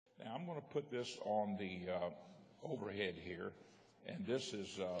Now I'm going to put this on the overhead here, and this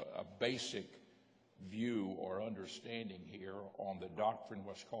is a basic view or understanding here on the doctrine,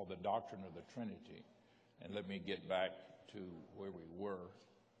 what's called the doctrine of the Trinity. And let me get back to where we were.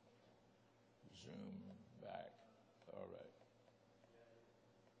 Zoom back. All right.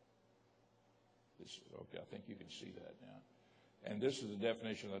 Okay, I think you can see that now. And this is the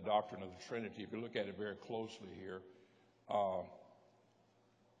definition of the doctrine of the Trinity. If you look at it very closely here,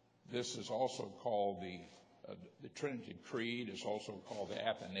 this is also called the Trinity Creed. It's also called the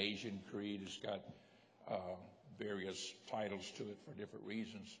Athanasian Creed. It's got various titles to it for different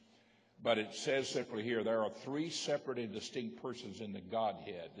reasons. But it says simply here, there are three separate and distinct persons in the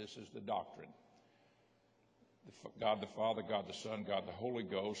Godhead. This is the doctrine. God the Father, God the Son, God the Holy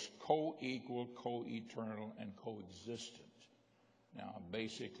Ghost, co-equal, co-eternal, and co-existent. Now,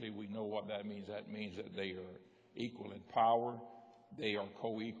 basically, we know what that means. That means that they are equal in power. They are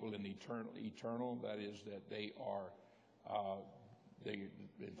co-equal in eternal. That is, that they are,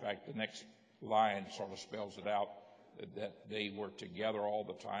 in fact, the next line sort of spells it out, that they were together all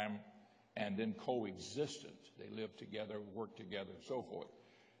the time, and then coexistent. They lived together, worked together, and so forth.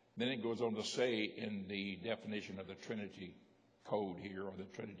 Then it goes on to say in the definition of the Trinity Code here, or the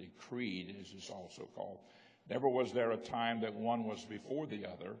Trinity Creed, as it's also called, never was there a time that one was before the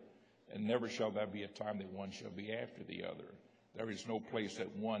other, and never shall there be a time that one shall be after the other. There is no place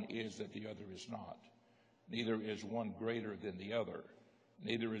that one is that the other is not. Neither is one greater than the other.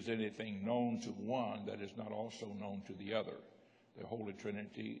 Neither is anything known to one that is not also known to the other. The Holy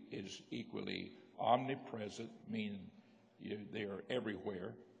Trinity is equally omnipresent, meaning they are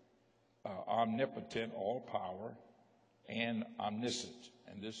everywhere, omnipotent, all power, and omniscient.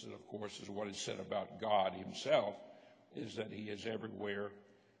 And this, of course, is what is said about God himself, is that he is everywhere,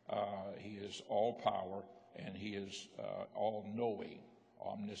 he is all power, and he is all-knowing,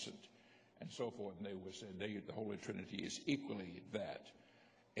 omniscient, and so forth. And they would say the Holy Trinity is equally that.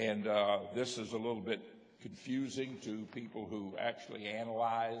 And this is a little bit confusing to people who actually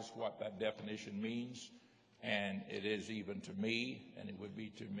analyze what that definition means, and it is even to me, and it would be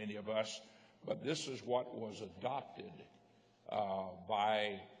to many of us. But this is what was adopted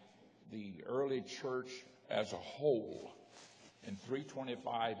by the early church as a whole in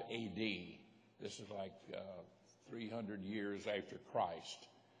 325 A.D. This is like 300 years after Christ.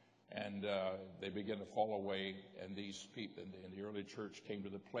 And they began to fall away, and these people in the early church came to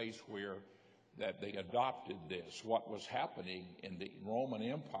the place where that they adopted this. What was happening in the Roman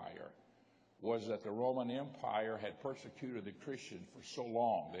Empire was that the Roman Empire had persecuted the Christians for so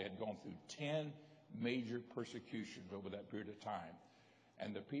long. They had gone through 10 major persecutions over that period of time.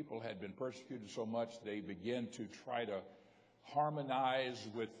 And the people had been persecuted so much, they began to try to harmonize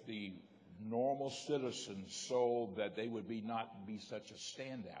with the normal citizens so that they would not be such a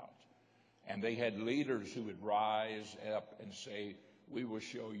standout. And they had leaders who would rise up and say, we will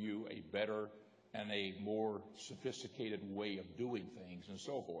show you a better and a more sophisticated way of doing things, and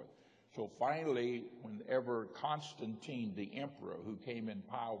so forth. So finally, whenever Constantine, the emperor, who came in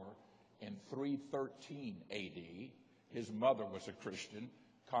power in 313 A.D., his mother was a Christian.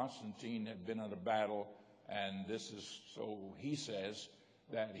 Constantine had been in a battle, and this is, so he says,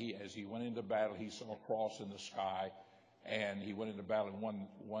 that as he went into battle, he saw a cross in the sky, and he went into battle and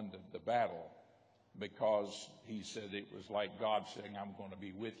won the battle, because he said it was like God saying, I'm going to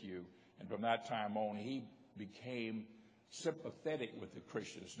be with you. And from that time on, he became sympathetic with the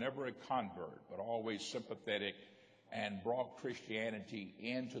Christians, never a convert, but always sympathetic, and brought Christianity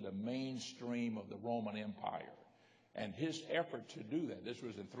into the mainstream of the Roman Empire. And his effort to do that, this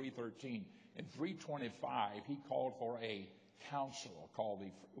was in 313. In 325, he called for a council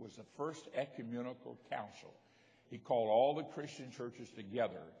it was the first ecumenical council. He called all the Christian churches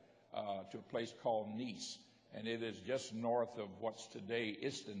together to a place called Nice, and it is just north of what's today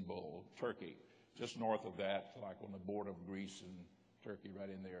Istanbul, Turkey, just north of that, like on the border of Greece and Turkey, right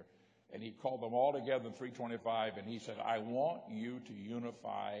in there. And he called them all together in 325, and he said, I want you to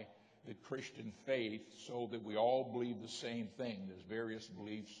unify the Christian faith so that we all believe the same thing. There's various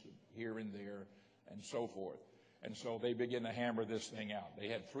beliefs here and there and so forth. And so they began to hammer this thing out. They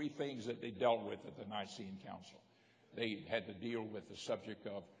had three things that they dealt with at the Nicene Council. They had to deal with the subject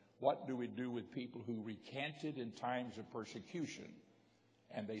of what do we do with people who recanted in times of persecution?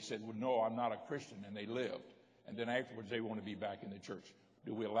 And they said, well, no, I'm not a Christian, and they lived. And then afterwards, they want to be back in the church.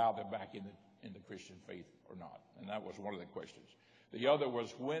 Do we allow them back in the Christian faith or not? And that was one of the questions. The other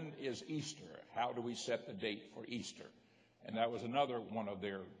was, when is Easter? How do we set the date for Easter? And that was another one of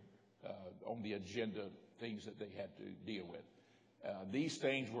their on the agenda things that they had to deal with. These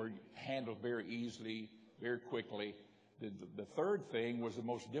things were handled very easily, very quickly. The third thing was the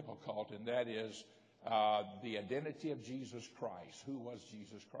most difficult, and that is the identity of Jesus Christ. Who was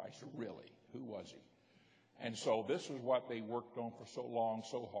Jesus Christ really? Who was he? And so this is what they worked on for so long,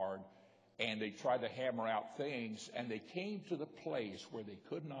 so hard, and they tried to hammer out things, and they came to the place where they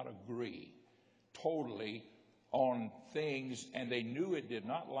could not agree totally on things, and they knew it did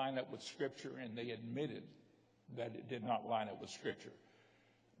not line up with Scripture, and they admitted that it did not line up with Scripture.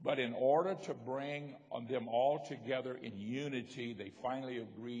 But in order to bring them all together in unity, they finally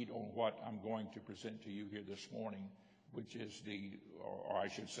agreed on what I'm going to present to you here this morning, which is or I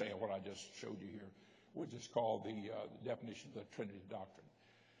should say what I just showed you here, which is called the definition of the Trinity doctrine.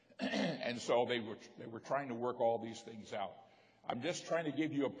 And so they were trying to work all these things out. I'm just trying to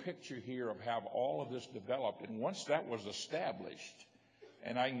give you a picture here of how all of this developed. And once that was established,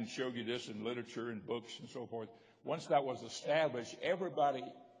 and I can show you this in literature and books and so forth, once that was established, everybody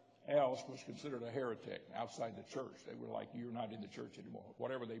else was considered a heretic outside the church. They were like, you're not in the church anymore,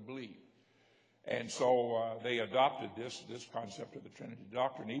 whatever they believe. And so they adopted this concept of the Trinity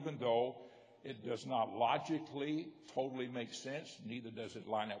doctrine, even though it does not logically totally make sense, neither does it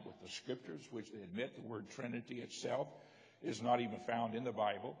line up with the Scriptures, which they admit the word Trinity itself is not even found in the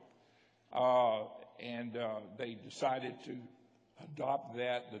Bible. And they decided to adopt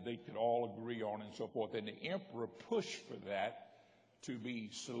that they could all agree on and so forth. And the emperor pushed for that to be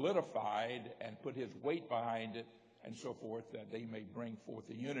solidified and put his weight behind it and so forth, that they may bring forth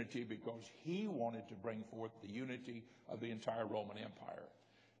the unity, because he wanted to bring forth the unity of the entire Roman Empire.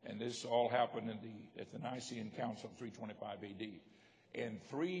 And this all happened at the Nicene Council of 325 A.D. In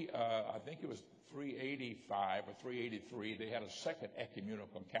I think it was 385 or 383, they had a second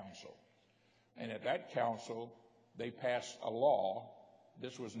ecumenical council. And at that council, they passed a law.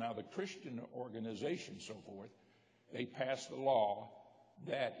 This was now the Christian organization, so forth. They passed a law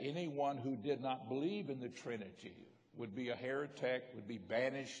that anyone who did not believe in the Trinity would be a heretic, would be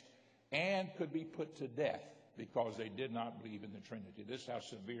banished, and could be put to death because they did not believe in the Trinity. This is how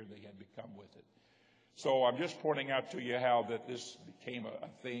severe they had become with it. So I'm just pointing out to you how that this became a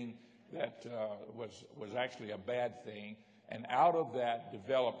thing that was actually a bad thing. And out of that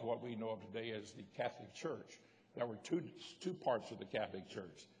developed what we know of today as the Catholic Church. There were two parts of the Catholic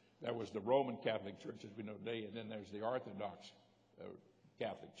Church. There was the Roman Catholic Church, as we know today, and then there's the Orthodox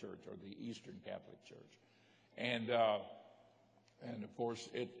Catholic Church, or the Eastern Catholic Church. And of course,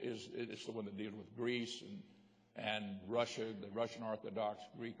 it's the one that deals with Greece and Russia, the Russian Orthodox,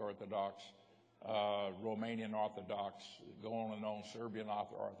 Greek Orthodox, Romanian Orthodox, go on and on, Serbian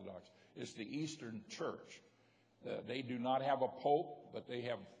Orthodox. It's the Eastern Church. They do not have a pope, but they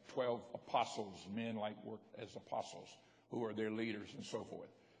have 12 apostles, men like work as apostles, who are their leaders and so forth.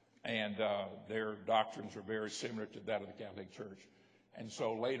 And their doctrines are very similar to that of the Catholic Church. And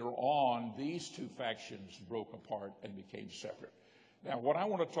so later on, these two factions broke apart and became separate. Now, what I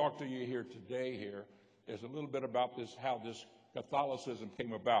want to talk to you here today is a little bit about this, how this Catholicism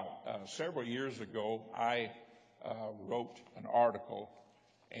came about. Several years ago, I wrote an article,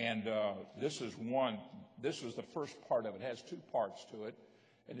 and this is the first part of it. It has two parts to it,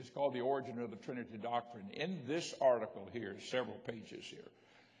 and it's called The Origin of the Trinity Doctrine. In this article here, several pages here,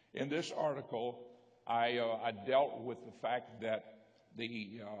 in this article, I dealt with the fact that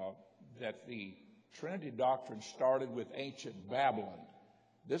the Trinity doctrine started with ancient Babylon.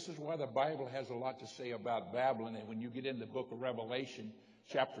 This is why the Bible has a lot to say about Babylon. And when you get in the book of Revelation,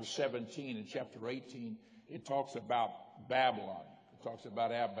 chapter 17 and chapter 18, it talks about Babylon. It talks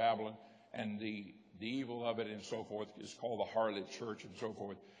about Babylon and the evil of it and so forth. It's called the harlot church and so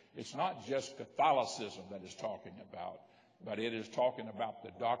forth. It's not just Catholicism that is talking about, but it is talking about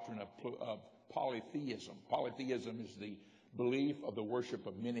the doctrine of polytheism. Polytheism is the belief of the worship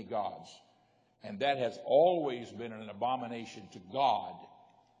of many gods. And that has always been an abomination to God,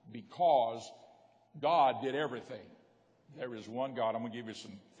 because God did everything. There is one God. I'm going to give you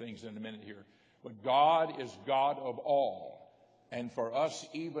some things in a minute here. But God is God of all. And for us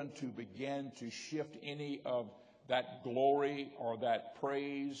even to begin to shift any of that glory or that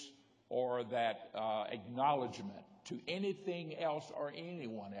praise or that acknowledgement to anything else or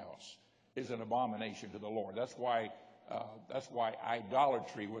anyone else is an abomination to the Lord. That's why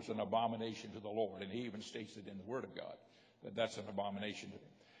idolatry was an abomination to the Lord. And he even states it in the Word of God, that that's an abomination to him.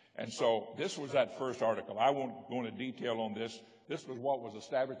 And so this was that first article. I won't go into detail on this. This was what was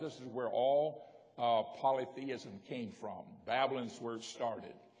established. This is where all polytheism came from. Babylon's where it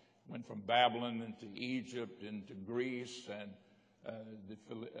started. Went from Babylon into Egypt, into Greece, and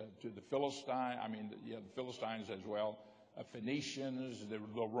to the Philistines. The Philistines as well. Phoenicians, the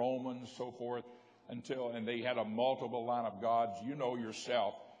Romans, so forth. And they had a multiple line of gods. You know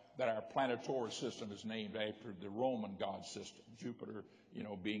yourself that our planetary system is named after the Roman god system. Jupiter,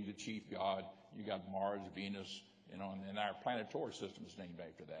 being the chief god. You got Mars, Venus, and our planetary system is named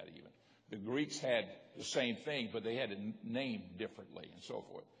after that even. The Greeks had the same thing, but they had it named differently and so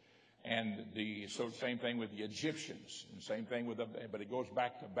forth. And so same thing with the Egyptians, and same thing but it goes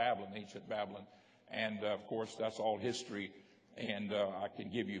back to Babylon, ancient Babylon. And of course, that's all history. And I can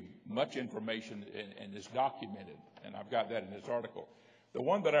give you much information, and it's documented. And I've got that in this article. The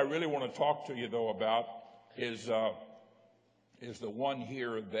one that I really want to talk to you, though, about is the one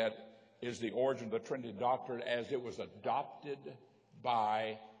here that is the origin of the Trinity doctrine as it was adopted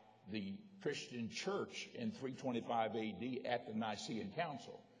by the Christian church in 325 A.D. at the Nicene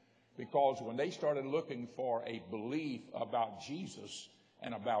Council. Because when they started looking for a belief about Jesus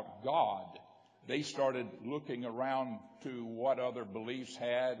and about God, they started looking around to what other beliefs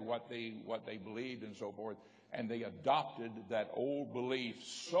had, what they believed and so forth, and they adopted that old belief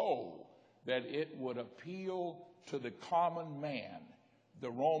so that it would appeal to the common man. The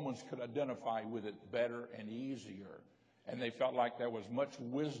Romans could identify with it better and easier, and they felt like there was much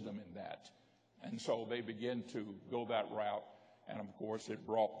wisdom in that. And so they began to go that route, and of course it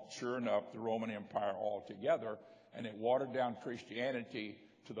brought, sure enough, the Roman Empire all together, and it watered down Christianity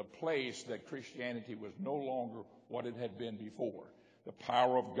to the place that Christianity was no longer what it had been before. The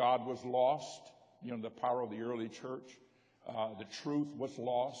power of God was lost, the power of the early church. The truth was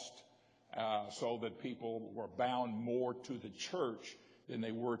lost, so that people were bound more to the church than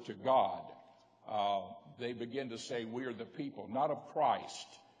they were to God. They begin to say, we are the people, not of Christ.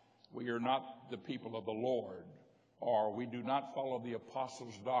 We are not the people of the Lord, or we do not follow the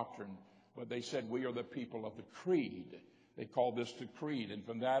apostles' doctrine, but they said we are the people of the creed. They called this the creed, and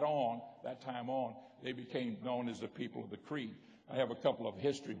from that time on, they became known as the people of the creed. I have a couple of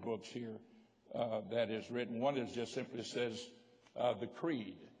history books here that is written. One is just simply says the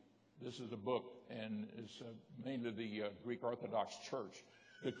creed. This is a book, and it's mainly the Greek Orthodox Church,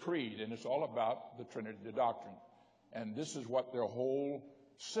 the creed, and it's all about the Trinity doctrine. And this is what their whole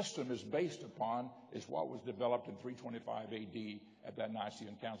system is based upon, is what was developed in 325 A.D. at that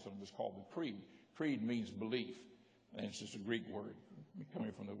Nicene Council, and it was called the creed. Creed means belief, and it's just a Greek word,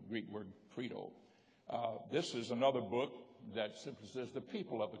 coming from the Greek word credo. This is another book that simply says the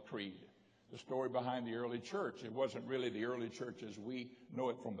people of the creed, the story behind the early church. It wasn't really the early church as we know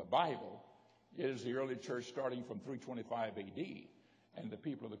it from the Bible. It is the early church starting from 325 A.D. and the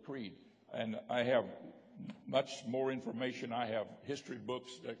people of the creed. And I have much more information. I have history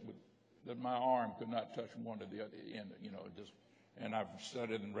books that my arm could not touch from one to the other end, and I've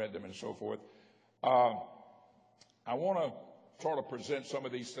studied and read them and so forth. I want to sort of present some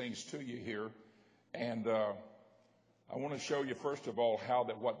of these things to you here, and I want to show you, first of all,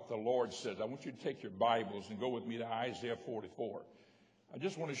 what the Lord says. I want you to take your Bibles and go with me to Isaiah 44. I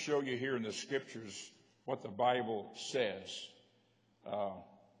just want to show you here in the Scriptures what the Bible says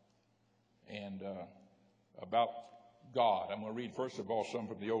about God. I'm going to read, first of all, some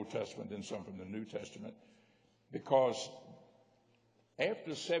from the Old Testament, then some from the New Testament, because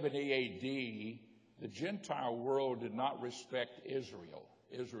after 70 A.D., the Gentile world did not respect Israel.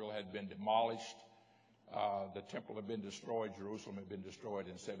 Israel had been demolished. The temple had been destroyed. Jerusalem had been destroyed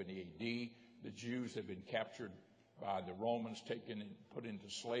in 70 A.D. The Jews had been captured by the Romans, taken and put into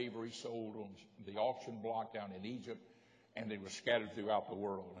slavery, sold on the auction block down in Egypt, and they were scattered throughout the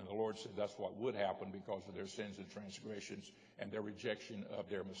world. And the Lord said that's what would happen because of their sins and transgressions and their rejection of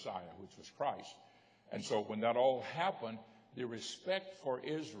their Messiah, which was Christ. And so when that all happened, the respect for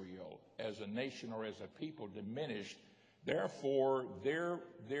Israel as a nation or as a people diminished. Therefore, their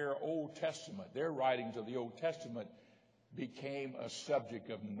Old Testament, their writings of the Old Testament became a subject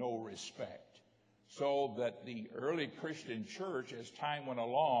of no respect. So that the early Christian church, as time went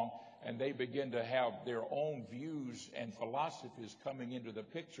along, and they began to have their own views and philosophies coming into the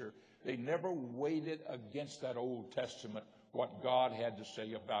picture, they never weighed against that Old Testament what God had to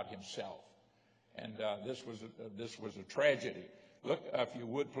say about himself. And this was a tragedy. Look, if you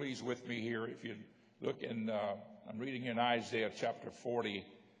would please with me here, if you look in, I'm reading in Isaiah chapter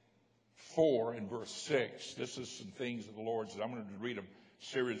 44 and verse 6. This is some things that the Lord said. I'm going to read a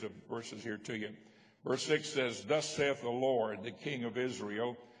series of verses here to you. Verse 6 says, "Thus saith the Lord, the King of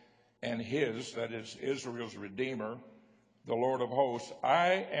Israel, and his," that is Israel's Redeemer, "the Lord of hosts,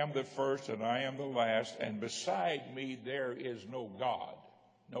 I am the first and I am the last, and beside me there is no God."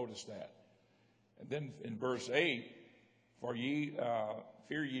 Notice that. And then in verse 8, "For ye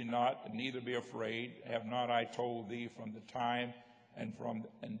fear ye not, and neither be afraid. Have not I told thee from the time and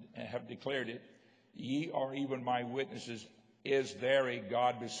have declared it? Ye are even my witnesses. Is there a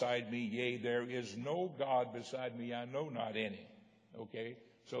God beside me? Yea, there is no God beside me. I know not any." Okay?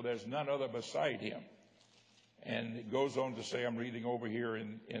 So there's none other beside him. And it goes on to say, I'm reading over here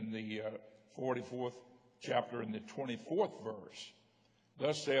in the 44th chapter in the 24th verse.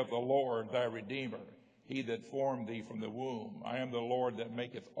 Thus saith the Lord thy Redeemer, he that formed thee from the womb. I am the Lord that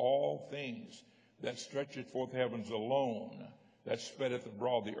maketh all things, that stretcheth forth heavens alone, that spreadeth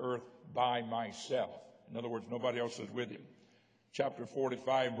abroad the earth by myself. In other words, nobody else is with him. Chapter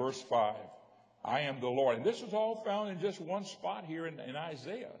 45, verse 5. I am the Lord. And this is all found in just one spot here in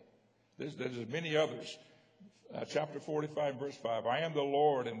Isaiah. There's many others. Chapter 45, verse 5. I am the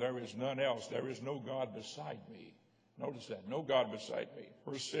Lord, and there is none else. There is no God beside me. Notice that. No God beside me.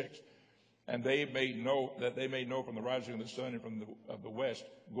 Verse 6. And they may know from the rising of the sun and from the west,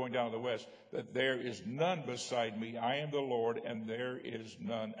 going down to the west, that there is none beside me. I am the Lord, and there is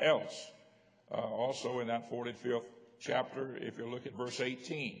none else. Also in that 45th chapter, if you look at verse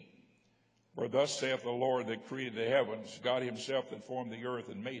 18. For thus saith the Lord that created the heavens, God himself that formed the earth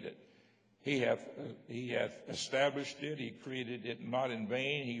and made it. He hath established it. He created it not in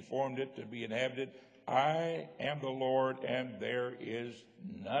vain. He formed it to be inhabited. I am the Lord, and there is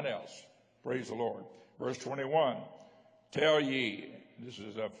none else. Praise the Lord. Verse 21. Tell ye, this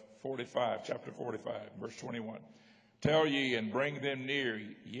is chapter 45, verse 21. Tell ye and bring them near,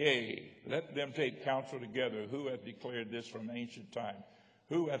 yea, let them take counsel together. Who hath declared this from ancient time?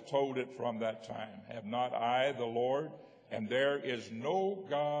 Who hath told it from that time? Have not I the Lord? And there is no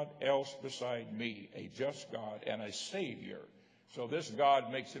God else beside me, a just God and a Savior. So this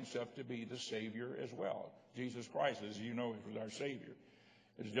God makes himself to be the Savior as well. Jesus Christ, as you know, is our Savior.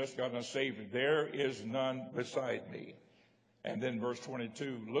 It's just God and a Savior. There is none beside me. And then verse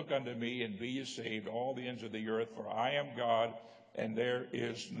 22, look unto me and be ye saved, all the ends of the earth, for I am God and there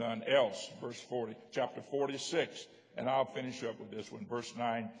is none else. Verse 40, chapter 46, and I'll finish up with this one. Verse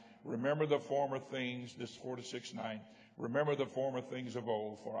 9, remember the former things, this 46:9. Remember the former things of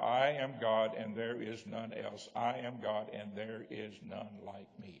old, for I am God and there is none else. I am God and there is none like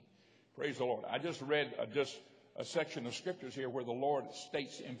me. Praise the Lord. I just read a section of scriptures here where the Lord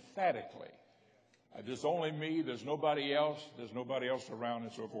states emphatically, there's only me, there's nobody else around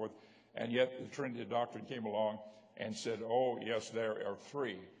and so forth. And yet the Trinity doctrine came along and said, oh, yes, there are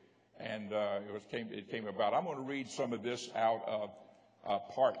three. And it came about. I'm going to read some of this out of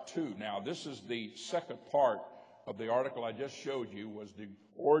part 2. Now, this is the second part of the article I just showed you, was the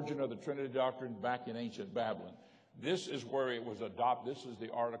origin of the Trinity doctrine back in ancient Babylon. This is where it was adopted. This is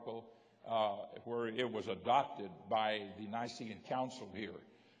the article where it was adopted by the Nicene Council here.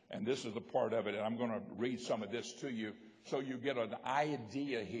 And this is a part of it, and I'm going to read some of this to you so you get an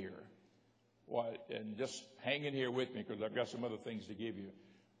idea here. And just hang in here with me because I've got some other things to give you.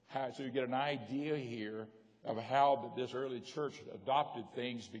 So you get an idea here of how this early church adopted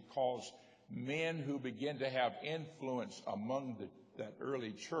things, because men who began to have influence among that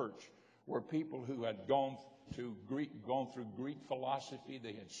early church were people who had gone through Greek philosophy.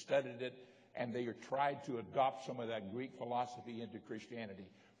 They had studied it, and they had tried to adopt some of that Greek philosophy into Christianity.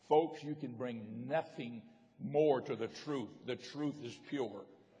 Folks, you can bring nothing more to the truth. The truth is pure.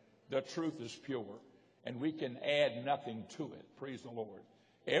 The truth is pure, and we can add nothing to it. Praise the Lord.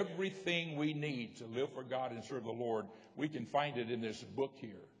 Everything we need to live for God and serve the Lord, we can find it in this book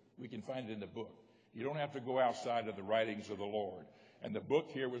here. We can find it in the book. You don't have to go outside of the writings of the Lord. And the book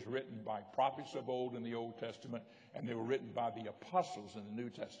here was written by prophets of old in the Old Testament, and they were written by the apostles in the New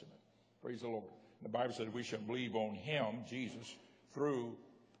Testament. Praise the Lord. The Bible said we shall believe on him, Jesus, through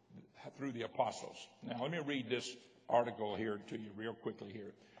the apostles. Now, let me read this article here to you real quickly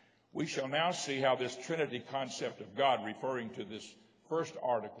here. We shall now see how this Trinity concept of God, referring to this first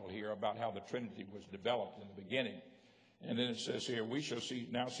article here about how the Trinity was developed in the beginning. And then it says here, we shall see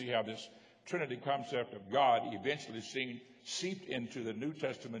how this Trinity concept of God eventually seeped into the New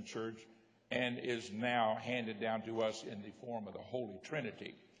Testament church and is now handed down to us in the form of the Holy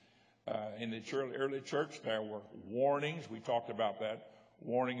Trinity. In the early church, there were warnings. We talked about that.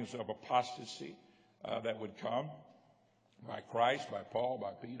 Warnings of apostasy that would come by Christ, by Paul,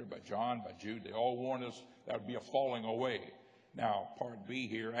 by Peter, by John, by Jude. They all warned us that would be a falling away. Now, part B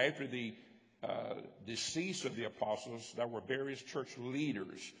here, after the decease of the apostles, there were various church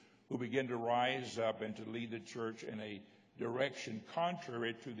leaders who began to rise up and to lead the church in a direction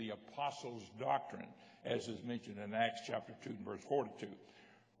contrary to the apostles' doctrine, as is mentioned in Acts chapter 2 and verse 42.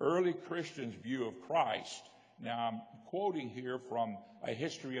 Early Christians' view of Christ. Now, I'm quoting here from A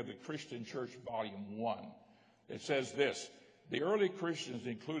History of the Christian Church, Volume 1. It says this: the early Christians,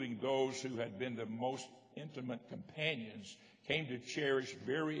 including those who had been the most intimate companions, came to cherish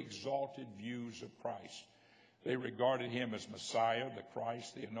very exalted views of Christ. They regarded him as Messiah, the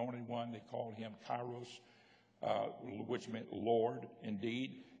Christ, the Anointed One. They called him Kairos, which meant Lord.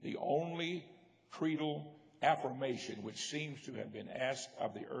 Indeed, the only creedal affirmation which seems to have been asked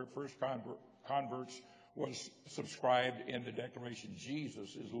of the first converts was subscribed in the declaration,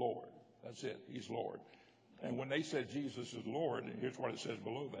 Jesus is Lord. That's it. He's Lord. And when they said Jesus is Lord, and here's what it says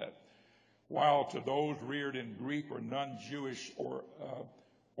below that. While to those reared in Greek or non-Jewish or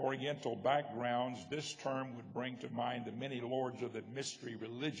Oriental backgrounds, this term would bring to mind the many lords of the mystery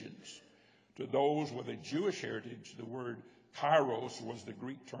religions. To those with a Jewish heritage, the word Kairos was the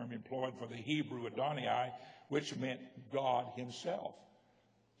Greek term employed for the Hebrew Adonai, which meant God himself.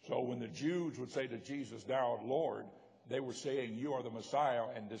 So when the Jews would say to Jesus, thou art Lord, they were saying you are the Messiah,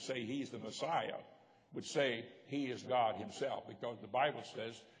 and to say he's the Messiah would say he is God himself, because the Bible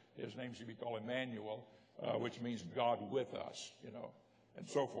says his name should be called Emmanuel, which means God with us, and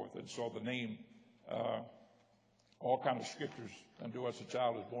so forth. And so the name, all kinds of scriptures, unto us a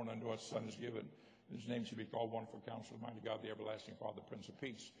child is born, unto us a son is given. His name should be called Wonderful Counselor, Mighty God, the Everlasting Father, Prince of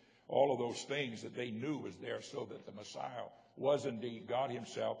Peace. All of those things that they knew was there so that the Messiah was indeed God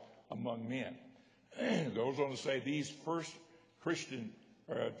himself among men. It goes on to say these first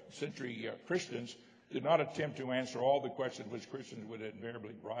century Christians did not attempt to answer all the questions which Christians would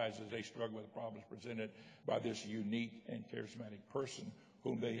invariably rise as they struggled with the problems presented by this unique and charismatic person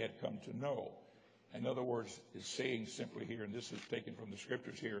whom they had come to know. In other words, it's saying simply here, and this is taken from the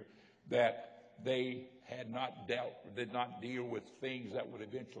scriptures here, that they did not deal with things that would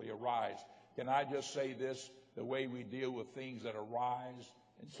eventually arise. Can I just say this? The way we deal with things that arise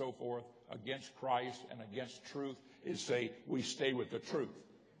and so forth against Christ and against truth is say we stay with the truth.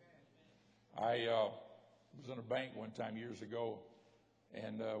 I was in a bank one time years ago,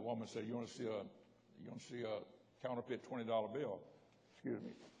 and a woman said, "You want to see a counterfeit $20 bill?" Excuse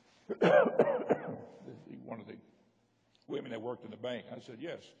me. One of the women that worked in the bank. I said,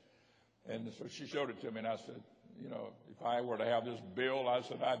 "Yes." And so she showed it to me, and I said, if I were to have this bill, I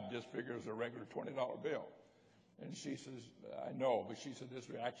said, I'd just figure it's a regular $20 bill. And she says, I know, but she said, this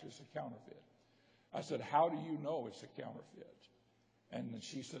actually is a counterfeit. I said, how do you know it's a counterfeit? And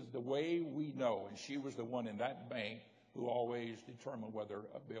she says, the way we know, and she was the one in that bank who always determined whether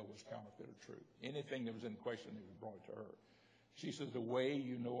a bill was counterfeit or true. Anything that was in question, it was brought to her. She says, the way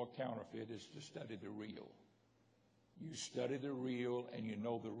you know a counterfeit is to study the real. You study the real, and you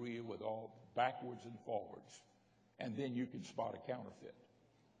know the real with all backwards and forwards. And then you can spot a counterfeit.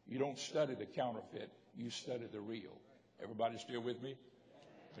 You don't study the counterfeit, you study the real. Everybody still with me?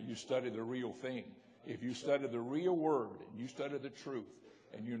 So you study the real thing. If you study the real word, and you study the truth,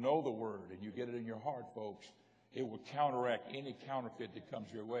 and you know the word, and you get it in your heart, folks, it will counteract any counterfeit that comes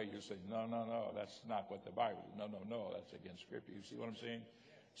your way. You say, no, that's not what the Bible is. No, that's against Scripture. You see what I'm saying?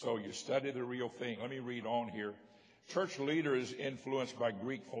 So you study the real thing. Let me read on here. Church leaders influenced by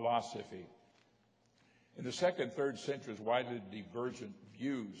Greek philosophy. In the 2nd and 3rd centuries, widely divergent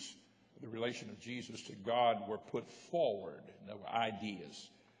views of the relation of Jesus to God were put forward. There were ideas.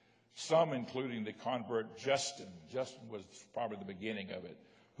 Some, including the convert Justin was probably the beginning of it,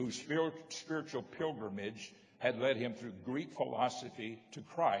 whose spiritual pilgrimage had led him through Greek philosophy to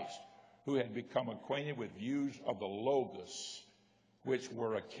Christ, who had become acquainted with views of the Logos, which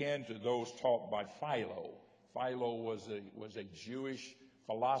were akin to those taught by Philo. Philo was a Jewish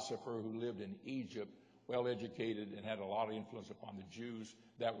philosopher who lived in Egypt, well-educated, and had a lot of influence upon the Jews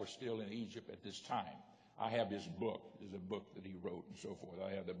that were still in Egypt at this time. I have his book. There's a book that he wrote and so forth.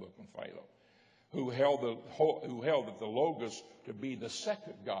 I have the book on Philo, who held that the Logos to be the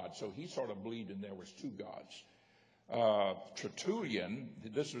second God. So he sort of believed in there was two gods. Tertullian,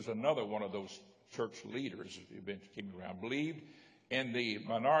 this was another one of those church leaders who eventually came around, believed in the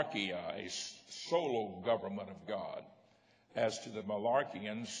monarchia, a solo government of God. As to the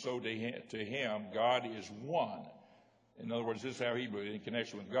monarchians, so to him, God is one. In other words, this is how he believed in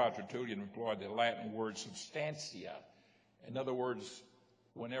connection with God. Tertullian employed the Latin word substantia. In other words,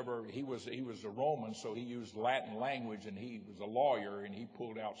 whenever he was a Roman, so he used Latin language, and he was a lawyer, and he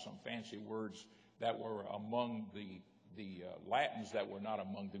pulled out some fancy words that were among the Latins that were not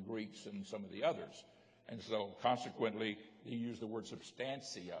among the Greeks and some of the others. And so consequently, he used the word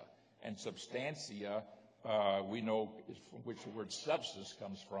substantia. And substantia, we know from which the word substance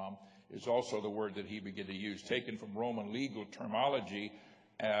comes from, is also the word that he began to use, taken from Roman legal terminology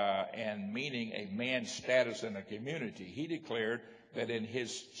and meaning a man's status in a community. He declared that in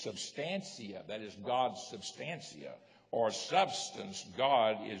his substantia, that is God's substantia, or substance,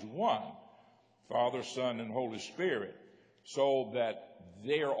 God is one, Father, Son, and Holy Spirit, so that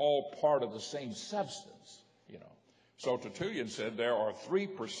they are all part of the same substance, So Tertullian said there are three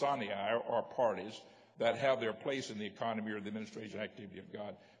personae or parties that have their place in the economy or the administration activity of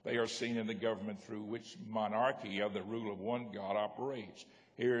God. They are seen in the government through which monarchy of the rule of one God operates.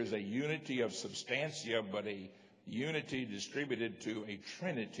 Here is a unity of substantia, but a unity distributed to a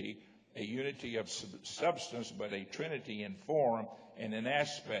trinity, a unity of substance, but a trinity in form and in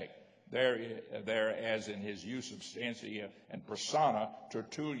aspect. There as in his use of substantia and persona,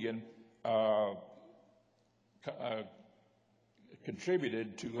 Tertullian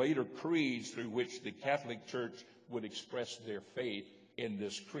contributed to later creeds through which the Catholic Church would express their faith in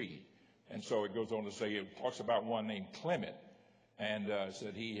this creed. And so it goes on to say, it talks about one named Clement, and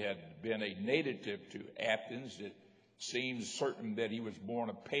said he had been a native to Athens. It seems certain that he was born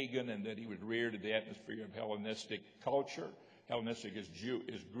a pagan and that he was reared in the atmosphere of Hellenistic culture. Hellenistic is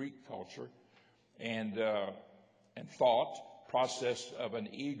Greek culture, and thought, process of an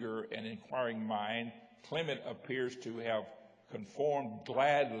eager and inquiring mind. Clement appears to have conformed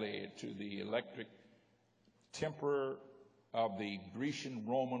gladly to the electric temper of the Grecian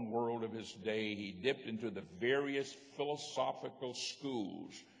Roman world of his day. He dipped into the various philosophical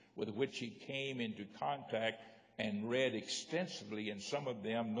schools with which he came into contact and read extensively in some of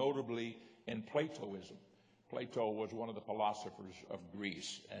them, notably in Platoism. Plato was one of the philosophers of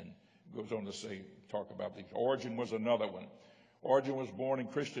Greece, and goes on to talk about these. Origen was another one. Origen was born in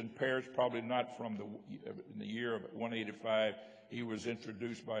Christian Paris, probably not from in the year of 185. He was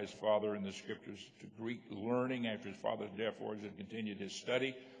introduced by his father in the scriptures to Greek learning. After his father's death, Origen continued his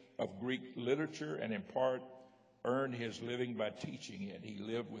study of Greek literature and in part earned his living by teaching it. He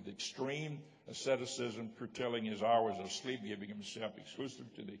lived with extreme asceticism, curtailing his hours of sleep, giving himself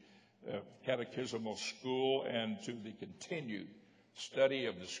exclusive to the catechismal school and to the continued study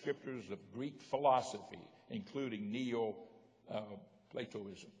of the scriptures of Greek philosophy, including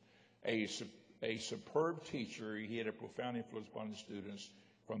Neo-Platoism. A superb teacher, he had a profound influence upon his students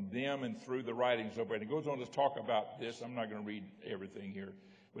from them and through the writings of it. He goes on to talk about this. I'm not going to read everything here,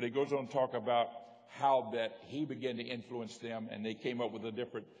 but he goes on to talk about how that he began to influence them, and they came up with a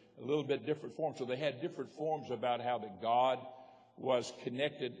little bit different form. So they had different forms about how that God was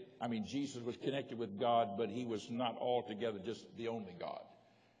connected. I mean, Jesus was connected with God, but he was not altogether just the only God.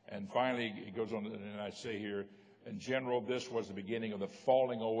 And finally, he goes on, and I say here, in general, this was the beginning of the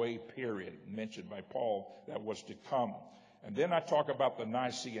falling away period mentioned by Paul that was to come. And then I talk about the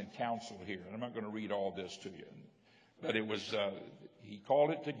Nicene Council here, and I'm not going to read all this to you, but it was he called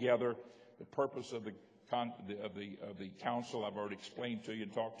it together. The purpose of the council I've already explained to you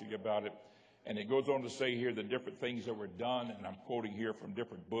and talked to you about it. And it goes on to say here the different things that were done, and I'm quoting here from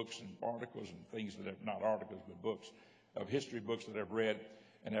different books and articles and things that have, not articles, but books, of history books that I've read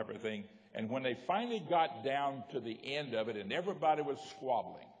and everything. And when they finally got down to the end of it, and everybody was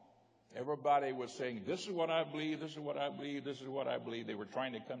squabbling, everybody was saying, this is what I believe, this is what I believe, this is what I believe. They were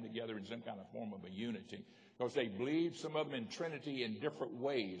trying to come together in some kind of form of a unity, because they believed, some of them, in Trinity in different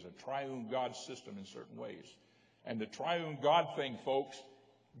ways, a triune God system in certain ways. And the triune God thing, folks,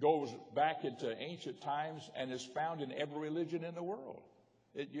 goes back into ancient times and is found in every religion in the world.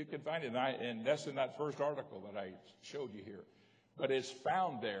 You can find it, and that's in that first article that I showed you here. But it's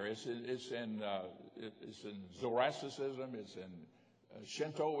found there. It's in Zoroastrianism, it's in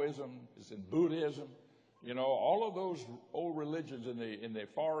Shintoism, it's in Buddhism. You know, all of those old religions in the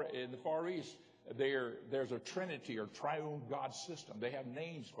Far East, there's a Trinity or triune God system. They have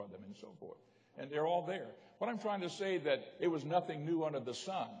names for them and so forth, and they're all there. What I'm trying to say that it was nothing new under the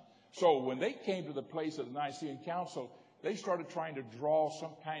sun. So when they came to the place of the Nicene Council, they started trying to draw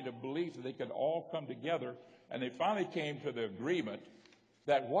some kind of belief that they could all come together, and they finally came to the agreement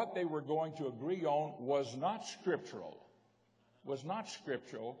that what they were going to agree on was not scriptural,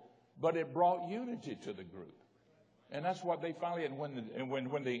 but it brought unity to the group. And that's what they finally, and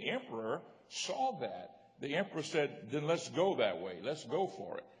when the emperor saw that, the emperor said, then let's go that way. Let's go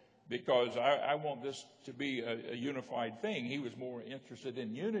for it. Because I want this to be a unified thing. He was more interested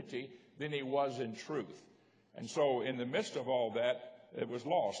in unity than he was in truth. And so in the midst of all that, it was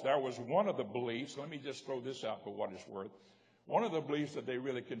lost. There was one of the beliefs, let me just throw this out for what it's worth. One of the beliefs that they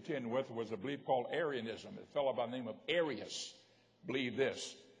really contend with was a belief called Arianism. A fellow by the name of Arius believed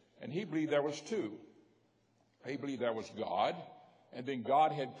this. And he believed there was two. He believed there was God, and then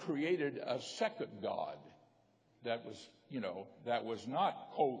God had created a second God that was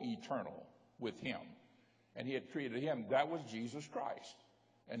not co-eternal with him. And he had created him. That was Jesus Christ.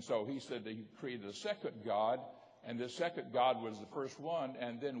 And so he said that he created a second God, and the second God was the first one,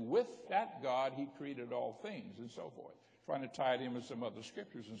 and then with that God, he created all things and so forth, trying to tie it in with some other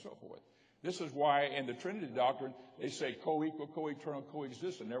scriptures and so forth. This is why in the Trinity doctrine, they say co-equal, co-eternal,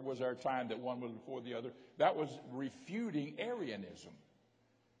 coexistent. There was our time that one was before the other. That was refuting Arianism.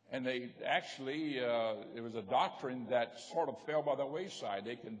 And they actually, it was a doctrine that sort of fell by the wayside.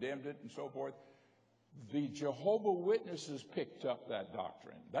 They condemned it and so forth. The Jehovah Witnesses picked up that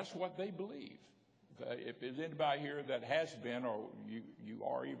doctrine. That's what they believe. If there's anybody here that has been, or you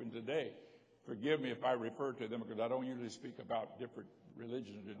are even today, forgive me if I refer to them, because I don't usually speak about different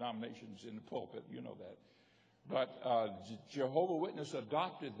religions and denominations in the pulpit. You know that. But Jehovah Witnesses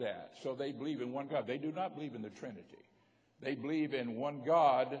adopted that. So they believe in one God. They do not believe in the Trinity. They believe in one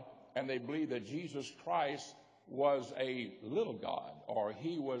God, and they believe that Jesus Christ was a little God, or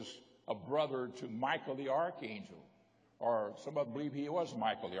he was a brother to Michael the Archangel, or some of them believe he was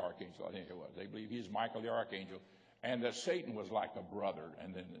Michael the Archangel. I think it was. They believe he's Michael the Archangel, and that Satan was like a brother,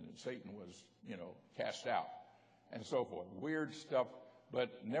 and then Satan was, cast out, and so forth. Weird stuff,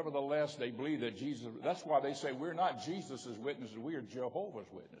 but nevertheless, they believe that Jesus, that's why they say we're not Jesus' witnesses, we are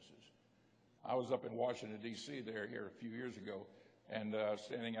Jehovah's Witnesses. I was up in Washington, D.C. here a few years ago, and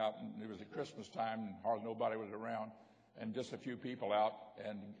standing out, and it was at Christmas time, and hardly nobody was around, and just a few people out,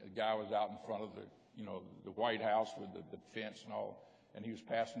 and a guy was out in front of the White House with the fence and all, and he was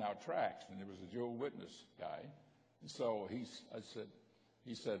passing out tracts, and there was a Jehovah's Witness guy. And so he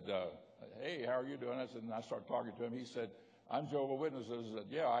said, hey, how are you doing? I said, and I started talking to him. He said, I'm Jehovah's Witness. I said,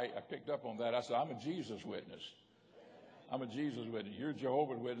 yeah, I picked up on that. I said, I'm a Jesus witness. I'm a Jesus witness. You're a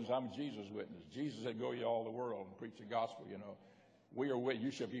Jehovah's Witness. I'm a Jesus witness. Jesus said, go ye all the world and preach the gospel,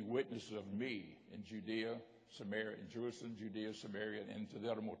 You shall be witnesses of me in Judea, Samaria, in Jerusalem, Judea, Samaria, and to the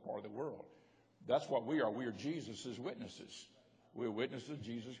uttermost part of the world. That's what we are. We are Jesus' witnesses. We're witnesses of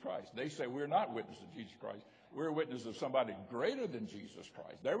Jesus Christ. They say we're not witnesses of Jesus Christ. We're witnesses of somebody greater than Jesus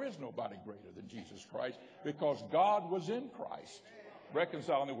Christ. There is nobody greater than Jesus Christ, because God was in Christ,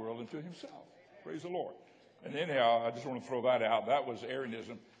 reconciling the world unto himself. Praise the Lord. And anyhow, I just want to throw that out. That was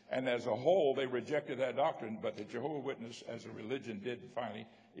Arianism. And as a whole, they rejected that doctrine, but the Jehovah's Witness as a religion did finally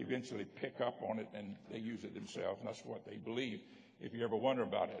eventually pick up on it, and they use it themselves, and that's what they believe. If you ever wonder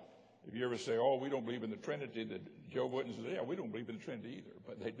about it, if you ever say, oh, we don't believe in the Trinity, the Jehovah's Witnesses, yeah, we don't believe in the Trinity either,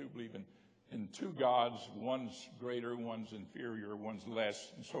 but they do believe in two gods. One's greater, one's inferior, one's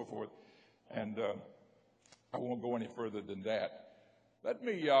less, and so forth. And I won't go any further than that. Let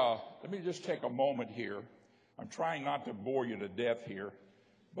me just take a moment here. I'm trying not to bore you to death here,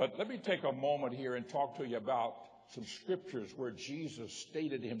 but let me take a moment here and talk to you about some scriptures where Jesus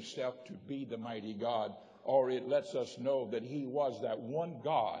stated himself to be the mighty God, or it lets us know that he was that one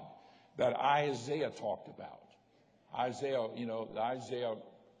God that Isaiah talked about. Isaiah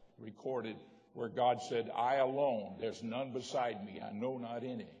recorded where God said, I alone, there's none beside me, I know not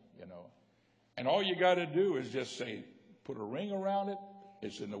any, And all you got to do is just say, put a ring around it,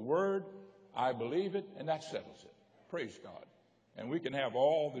 it's in the Word, I believe it, and that settles it. Praise God. And we can have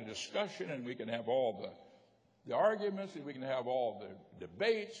all the discussion, and we can have all the arguments, and we can have all the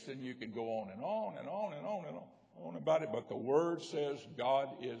debates, and you can go on and on and on and on and on about it. But the Word says God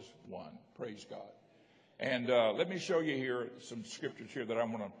is one. Praise God. And let me show you here some scriptures here that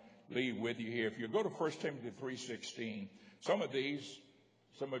I'm going to leave with you here. If you go to 1 Timothy 3:16,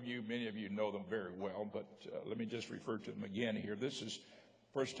 many of you know them very well, but let me just refer to them again here. This is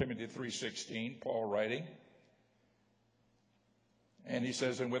 1 Timothy 3:16, Paul writing. And he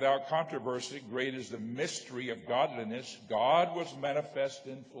says, and without controversy, great is the mystery of godliness. God was manifest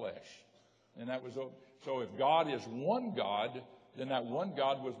in flesh. And that was, so if God is one God, then that one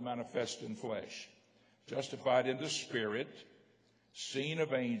God was manifest in flesh. Justified in the Spirit, seen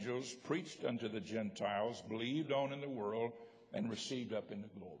of angels, preached unto the Gentiles, believed on in the world, and received up into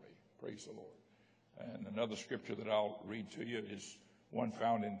glory. Praise the Lord. And another scripture that I'll read to you is one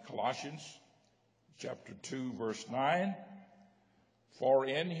found in Colossians chapter 2, verse 9. For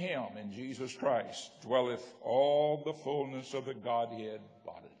in him, in Jesus Christ, dwelleth all the fullness of the Godhead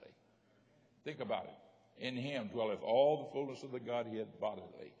bodily. Think about it. In him dwelleth all the fullness of the Godhead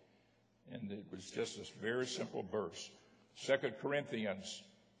bodily. And it was just this very simple verse. 2 Corinthians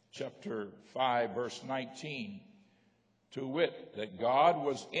chapter 5, verse 19. To wit, that God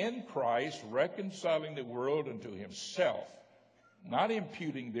was in Christ reconciling the world unto himself, not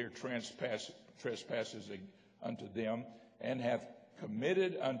imputing their trespasses unto them, and hath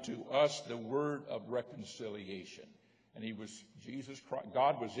committed unto us the word of reconciliation. And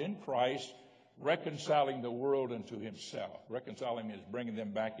God was in Christ reconciling the world unto himself. Reconciling is bringing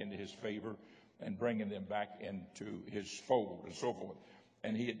them back into his favor and bringing them back into his fold and so forth.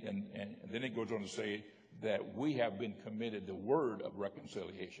 And then it goes on to say that we have been committed the word of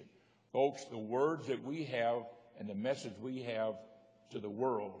reconciliation. Folks, the words that we have and the message we have to the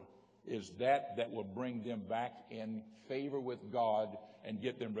world is that will bring them back in favor with God and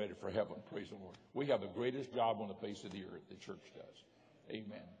get them ready for heaven. Praise the Lord. We have the greatest job on the face of the earth, the church does.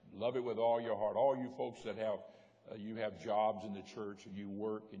 Amen. Love it with all your heart. All you folks that have, you have jobs in the church and you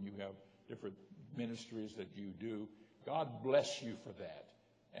work and you have different ministries that you do, God bless you for that.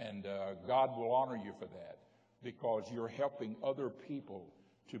 And God will honor you for that because you're helping other people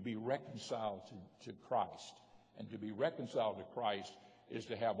to be reconciled to Christ. And to be reconciled to Christ is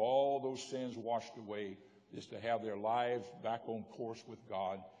to have all those sins washed away, is to have their lives back on course with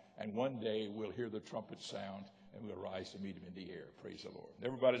God. And one day we'll hear the trumpet sound and we'll rise to meet him in the air. Praise the Lord.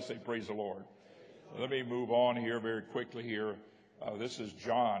 Everybody say praise the Lord. Let me move on here very quickly here. This is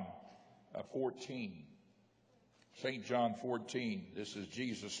John 14. St. John 14. This is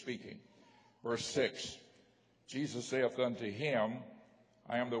Jesus speaking. Verse 6. Jesus saith unto him,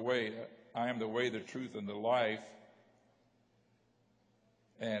 I am the way, the truth, and the life.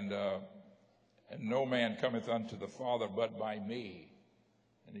 And no man cometh unto the Father but by me.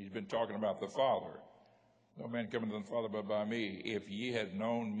 And he's been talking about the Father. No man cometh unto the Father but by me. If ye had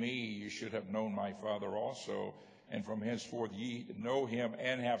known me, ye should have known my Father also. And from henceforth ye know him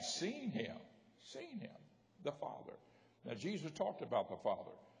and have seen him. Seen him, the Father. Now Jesus talked about the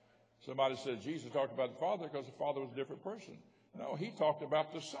Father. Somebody said Jesus talked about the Father because the Father was a different person. No, he talked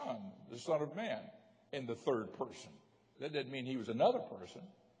about the Son of Man, in the third person. That didn't mean he was another person.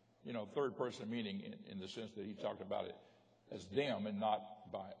 You know, third person meaning in the sense that he talked about it as them and not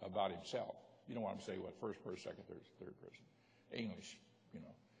about himself. You know what I'm saying? What, first person, second, third person. English, you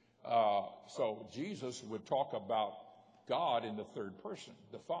know. So Jesus would talk about God in the third person,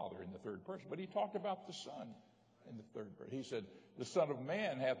 the Father in the third person. But he talked about the Son in the third person. He said, the Son of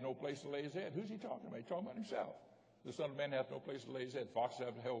Man hath no place to lay his head. Who's he talking about? He's talking about himself. The Son of Man hath no place to lay his head. Foxes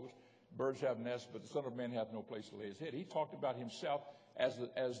have holes, birds have nests, but the Son of Man hath no place to lay his head. He talked about himself as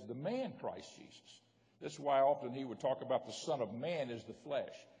the man Christ Jesus. This is why often he would talk about the Son of Man as the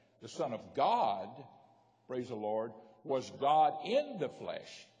flesh. The Son of God, praise the Lord, was God in the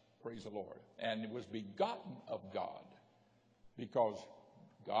flesh, praise the Lord, and it was begotten of God, because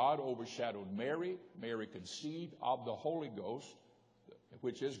God overshadowed Mary. Mary conceived of the Holy Ghost,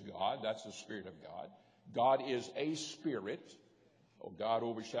 which is God. That's the Spirit of God. God is a spirit. Oh, God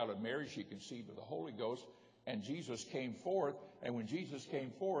overshadowed Mary. She conceived of the Holy Ghost. And Jesus came forth. And when Jesus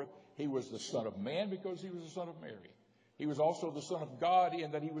came forth, he was the Son of Man because he was the Son of Mary. He was also the Son of God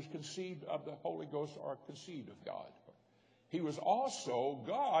in that he was conceived of the Holy Ghost, or conceived of God. He was also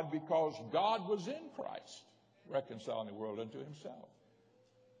God because God was in Christ, reconciling the world unto himself.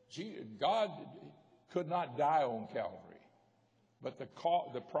 God could not die on Calvary, but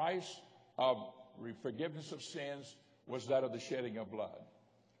the price of forgiveness of sins was that of the shedding of blood.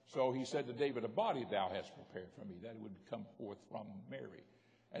 So he said to David, a body thou hast prepared for me, that it would come forth from Mary.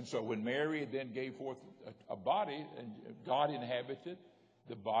 And so when Mary then gave forth a body, and God inhabited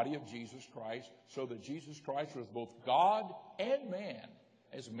the body of Jesus Christ, so that Jesus Christ was both God and man.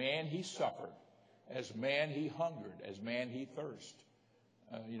 As man he suffered, as man he hungered, as man he thirsted.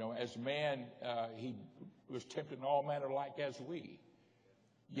 As man he was tempted in all manner like as we,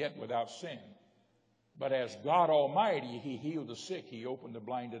 yet without sin. But as God Almighty, he healed the sick. He opened the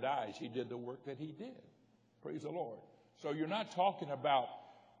blinded eyes. He did the work that he did. Praise the Lord. So you're not talking about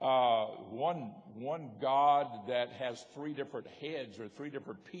one God that has three different heads or three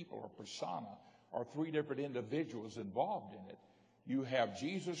different people or persona or three different individuals involved in it. You have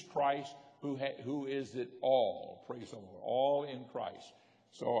Jesus Christ who is it all. Praise the Lord. All in Christ.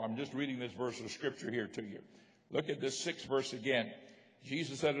 So I'm just reading this verse of Scripture here to you. Look at this 6th verse again.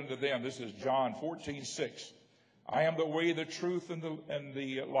 Jesus said unto them, this is John 14:6. I am the way, the truth, and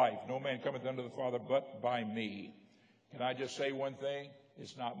the life. No man cometh unto the Father but by me. Can I just say one thing?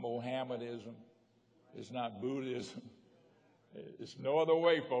 It's not Mohammedanism. It's not Buddhism. It's no other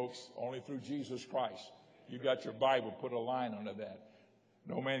way, folks, only through Jesus Christ. You got your Bible, put a line under that.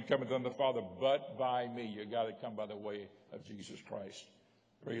 No man cometh unto the Father but by me. You got to come by the way of Jesus Christ.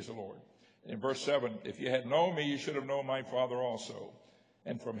 Praise the Lord. In verse 7, if you had known me, you should have known my Father also.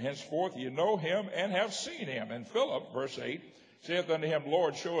 And from henceforth you know him and have seen him. And Philip, verse 8, saith unto him,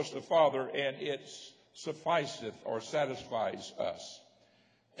 Lord, show us the Father, and it sufficeth or satisfies us.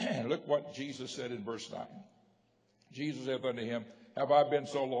 Look what Jesus said in verse 9. Jesus saith unto him, have I been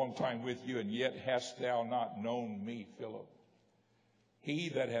so long time with you, and yet hast thou not known me, Philip? He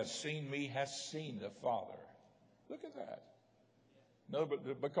that has seen me has seen the Father. Look at that. No,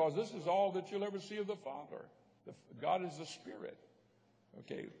 but because this is all that you'll ever see of the Father. God is the Spirit.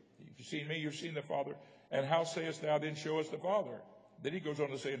 Okay, if you've seen me, you've seen the Father. And how sayest thou then, show us the Father? Then he goes on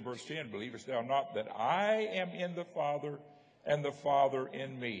to say in verse 10, believest thou not that I am in the Father, and the Father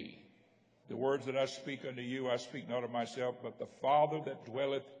in me? The words that I speak unto you, I speak not of myself, but the Father that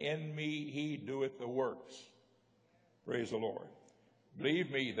dwelleth in me, he doeth the works. Praise the Lord.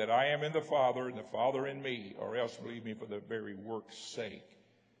 Believe me that I am in the Father and the Father in me, or else believe me for the very work's sake.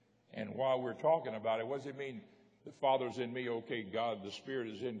 And while we're talking about it, what does it mean? The Father's in me, okay, God, the Spirit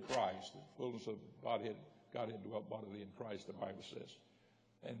is in Christ. The fullness of Godhead dwelt bodily in Christ, the Bible says.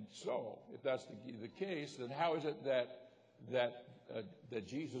 And so, if that's the case, then how is it that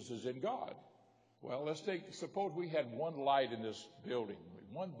Jesus is in God? Well, suppose we had one light in this building,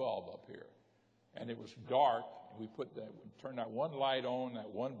 one bulb up here, and it was dark, and we turned that one light on, that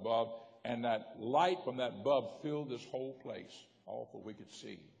one bulb, and that light from that bulb filled this whole place, all that we could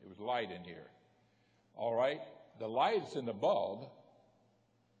see. It was light in here. All right? The light's in the bulb,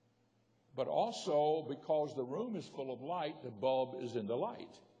 but also because the room is full of light, the bulb is in the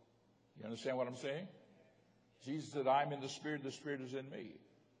light. You understand what I'm saying? Jesus said, I'm in the Spirit is in me.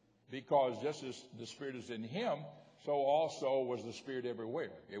 Because just as the Spirit is in him, so also was the Spirit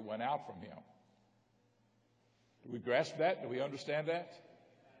everywhere. It went out from him. Do we grasp that? Do we understand that?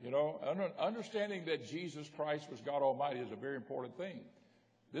 You know, understanding that Jesus Christ was God Almighty is a very important thing.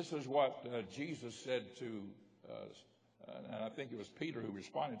 This is what Jesus said to, and I think it was Peter who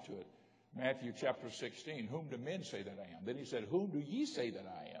responded to it, Matthew chapter 16, whom do men say that I am? Then he said, whom do ye say that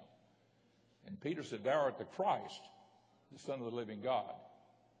I am? And Peter said, thou art the Christ, the Son of the living God.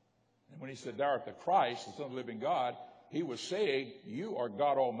 And when he said, thou art the Christ, the Son of the living God, he was saying, you are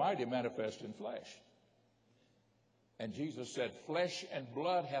God Almighty manifest in flesh. And Jesus said, flesh and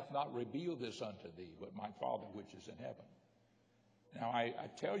blood hath not revealed this unto thee, but my Father which is in heaven. Now, I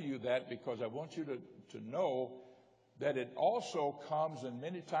tell you that because I want you to know that it also comes, and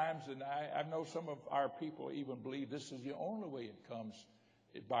many times, and I know some of our people even believe this is the only way it comes,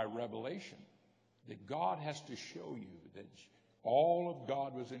 by revelation, that God has to show you that all of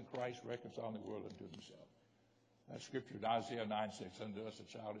God was in Christ reconciling the world unto himself. That scripture in Isaiah 9:6, unto us a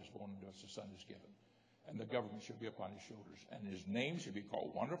child is born, unto us a son is given, and the government shall be upon his shoulders, and his name shall be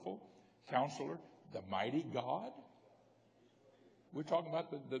called Wonderful, Counselor, the Mighty God. We're talking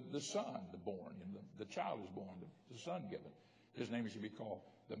about the son, the born, and the child is born, the son given. His name shall be called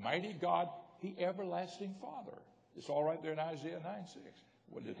the Mighty God, the Everlasting Father. It's all right there in Isaiah 9:6.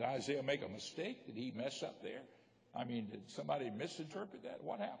 Well, did Isaiah make a mistake? Did he mess up there? I mean, did somebody misinterpret that?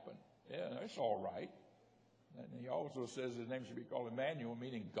 What happened? Yeah, that's all right. And he also says his name should be called Emmanuel,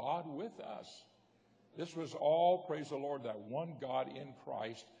 meaning God with us. This was all, praise the Lord, that one God in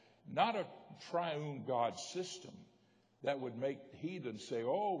Christ, not a triune God system that would make heathens say,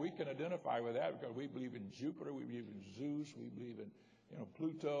 oh, we can identify with that because we believe in Jupiter, we believe in Zeus, we believe in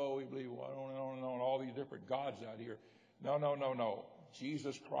Pluto, we believe on and on, all these different gods out here. No.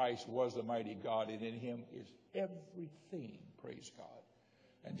 Jesus Christ was the mighty God, and in him is everything, praise God.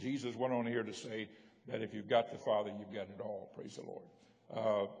 And Jesus went on here to say that if you've got the Father, you've got it all, praise the Lord.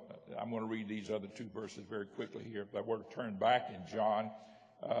 I'm going to read these other two verses very quickly here. If I were to turn back in John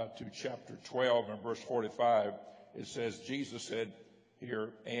to chapter 12 and verse 45, it says, Jesus said here,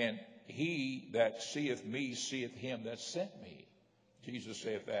 and he that seeth me seeth him that sent me. Jesus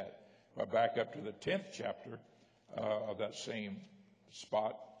saith that. If I back up to the 10th chapter of that same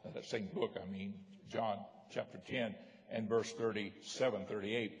spot, that same book, John chapter 10 and verse 37,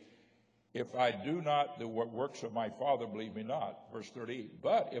 38. If I do not the works of my Father, believe me not. Verse 38.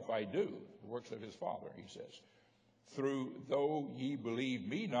 But if I do the works of his Father, he says, though ye believe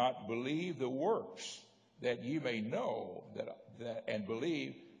me not, believe the works, that ye may know that and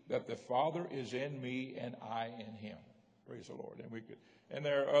believe that the Father is in me and I in him. Praise the Lord. And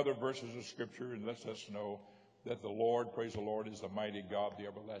there are other verses of Scripture, and lets us know that the Lord, praise the Lord, is the mighty God, the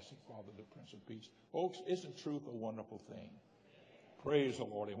everlasting Father, the Prince of Peace. Folks, isn't truth a wonderful thing? Praise the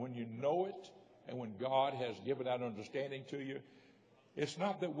Lord. And when you know it, and when God has given that understanding to you, it's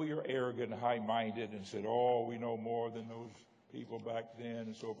not that we are arrogant and high-minded and said, oh, we know more than those people back then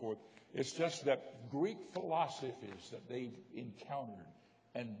and so forth. It's just that Greek philosophies that they've encountered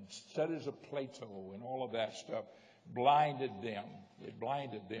and studies of Plato and all of that stuff blinded them. It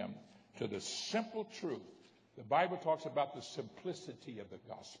blinded them to the simple truth. The Bible talks about the simplicity of the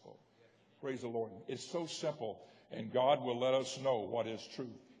gospel. Praise the Lord. It's so simple, and God will let us know what is truth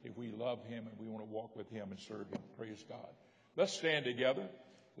if we love him and we want to walk with him and serve him. Praise God. Let's stand together.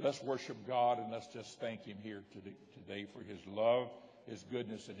 Let's worship God, and let's just thank him here today for his love, his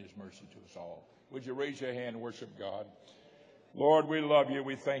goodness, and his mercy to us all. Would you raise your hand and worship God? Lord, we love you.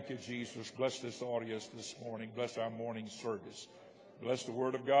 We thank you, Jesus. Bless this audience this morning. Bless our morning service. Bless the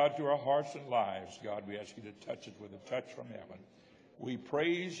word of God to our hearts and lives. God, we ask you to touch it with a touch from heaven. We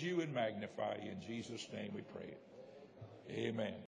praise you and magnify you. In Jesus' name we pray. Amen.